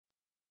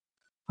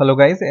Hello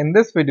guys, in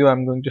this video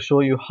I'm going to show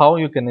you how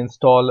you can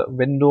install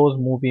Windows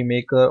Movie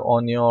Maker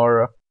on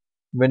your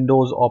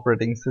Windows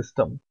operating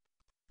system.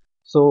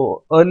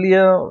 So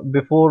earlier,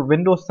 before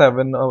Windows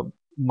 7,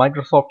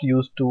 Microsoft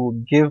used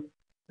to give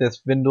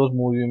this Windows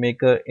Movie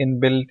Maker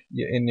inbuilt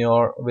in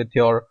your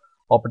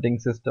operating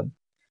system.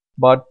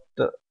 But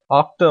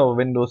after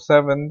Windows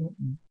 7,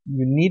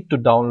 you need to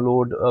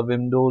download a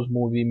Windows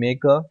Movie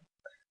Maker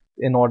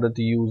in order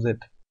to use it.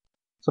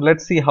 So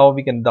let's see how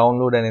we can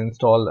download and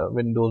install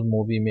Windows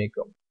Movie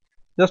Maker.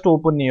 Just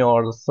open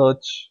your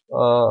search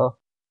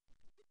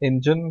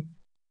engine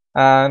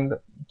and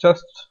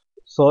just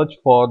search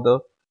for the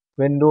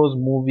Windows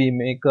Movie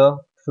Maker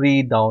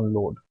free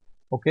download.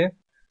 Okay,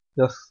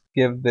 just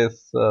give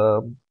this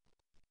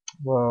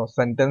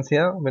sentence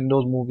here,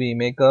 Windows Movie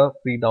Maker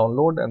free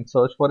download, and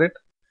search for it.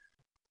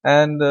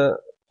 And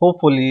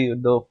hopefully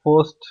the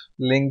first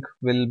link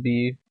will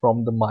be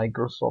from the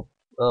Microsoft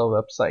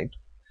website.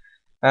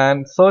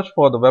 And search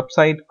for the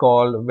website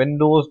called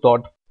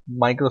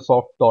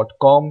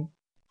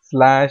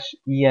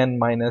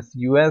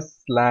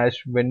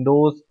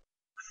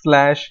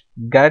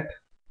windows.microsoft.com/en-us/windows/get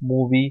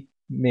movie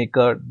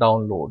maker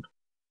download.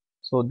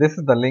 So this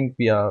is the link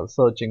we are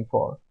searching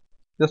for.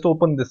 Just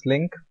open this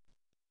link,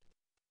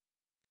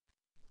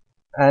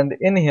 and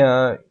in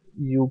here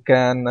you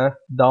can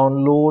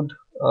download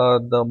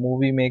the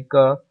movie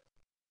maker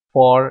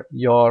for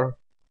your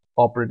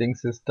operating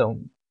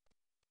system.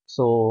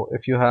 So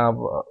if you have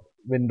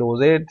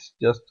Windows 8,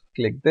 just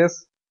click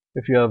this.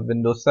 If you have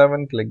Windows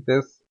 7, click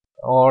this.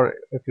 Or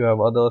if you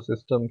have other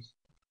systems,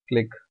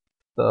 click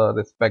the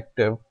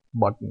respective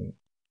button.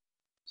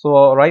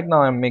 So right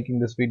now I'm making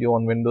this video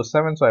on Windows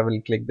 7, so I will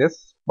click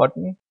this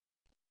button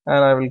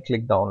and I will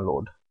click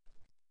download.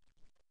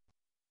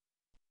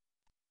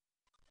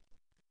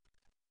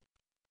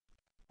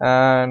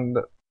 And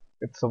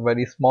it's a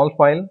very small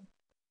file,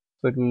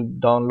 so it will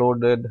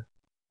download it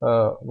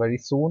very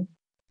soon.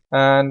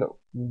 And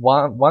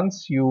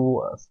once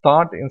you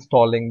start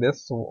installing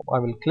this, so I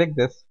will click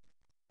this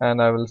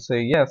and I will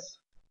say yes.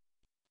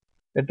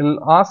 It will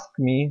ask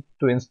me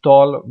to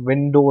install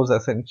Windows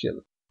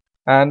Essential,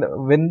 and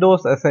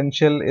Windows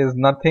Essential is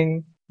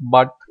nothing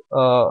but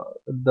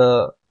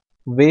the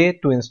way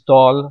to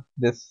install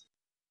this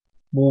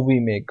movie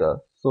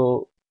maker.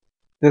 So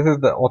this is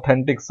the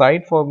authentic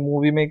site for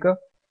movie maker.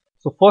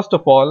 So first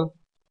of all,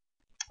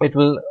 it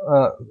will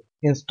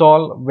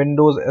install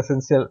Windows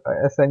Essential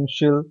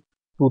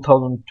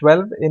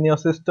 2012 in your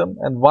system,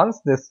 and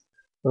once this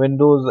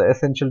Windows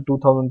Essential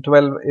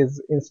 2012 is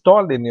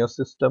installed in your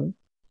system,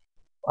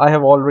 I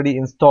have already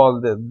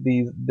installed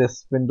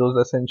this Windows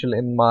Essential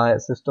in my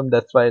system,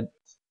 that's why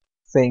it's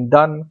saying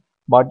done.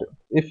 But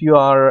if you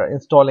are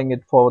installing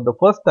it for the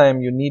first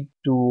time, you need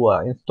to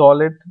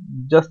install it.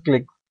 Just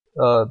click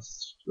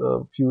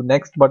few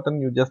next button.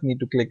 You just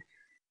need to click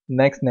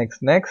next,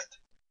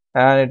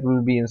 and it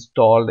will be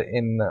installed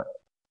in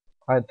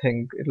I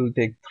think it will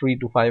take 3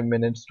 to 5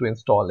 minutes to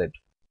install it.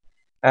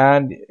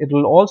 And it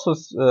will also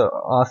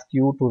ask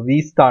you to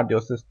restart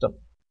your system.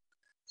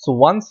 So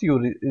once you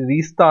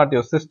restart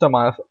your system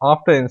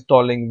after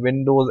installing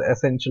Windows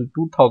Essential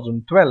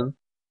 2012,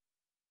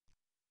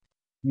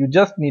 you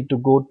just need to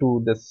go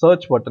to the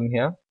search button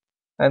here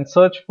and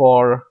search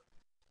for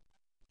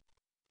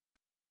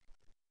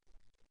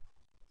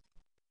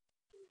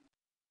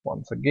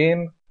once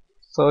again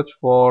search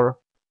for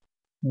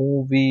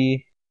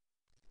movie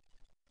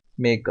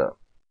maker.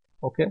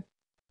 Okay,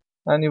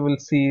 and you will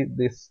see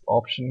this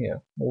option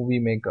here, movie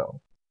maker.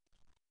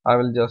 I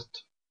will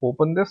just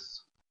open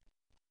this,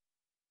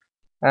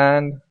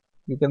 and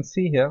you can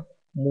see here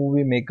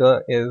movie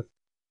maker is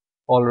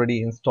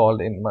already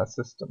installed in my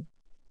system.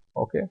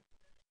 Okay,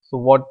 so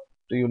what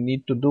you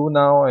need to do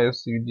now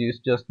is you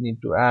just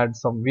need to add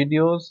some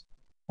videos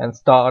and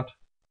start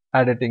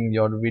editing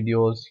your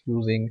videos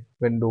using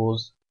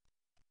Windows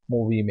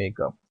Movie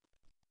Maker.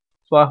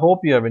 So I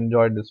hope you have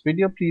enjoyed this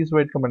video. Please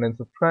rate, comment and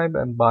subscribe,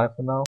 and bye for now.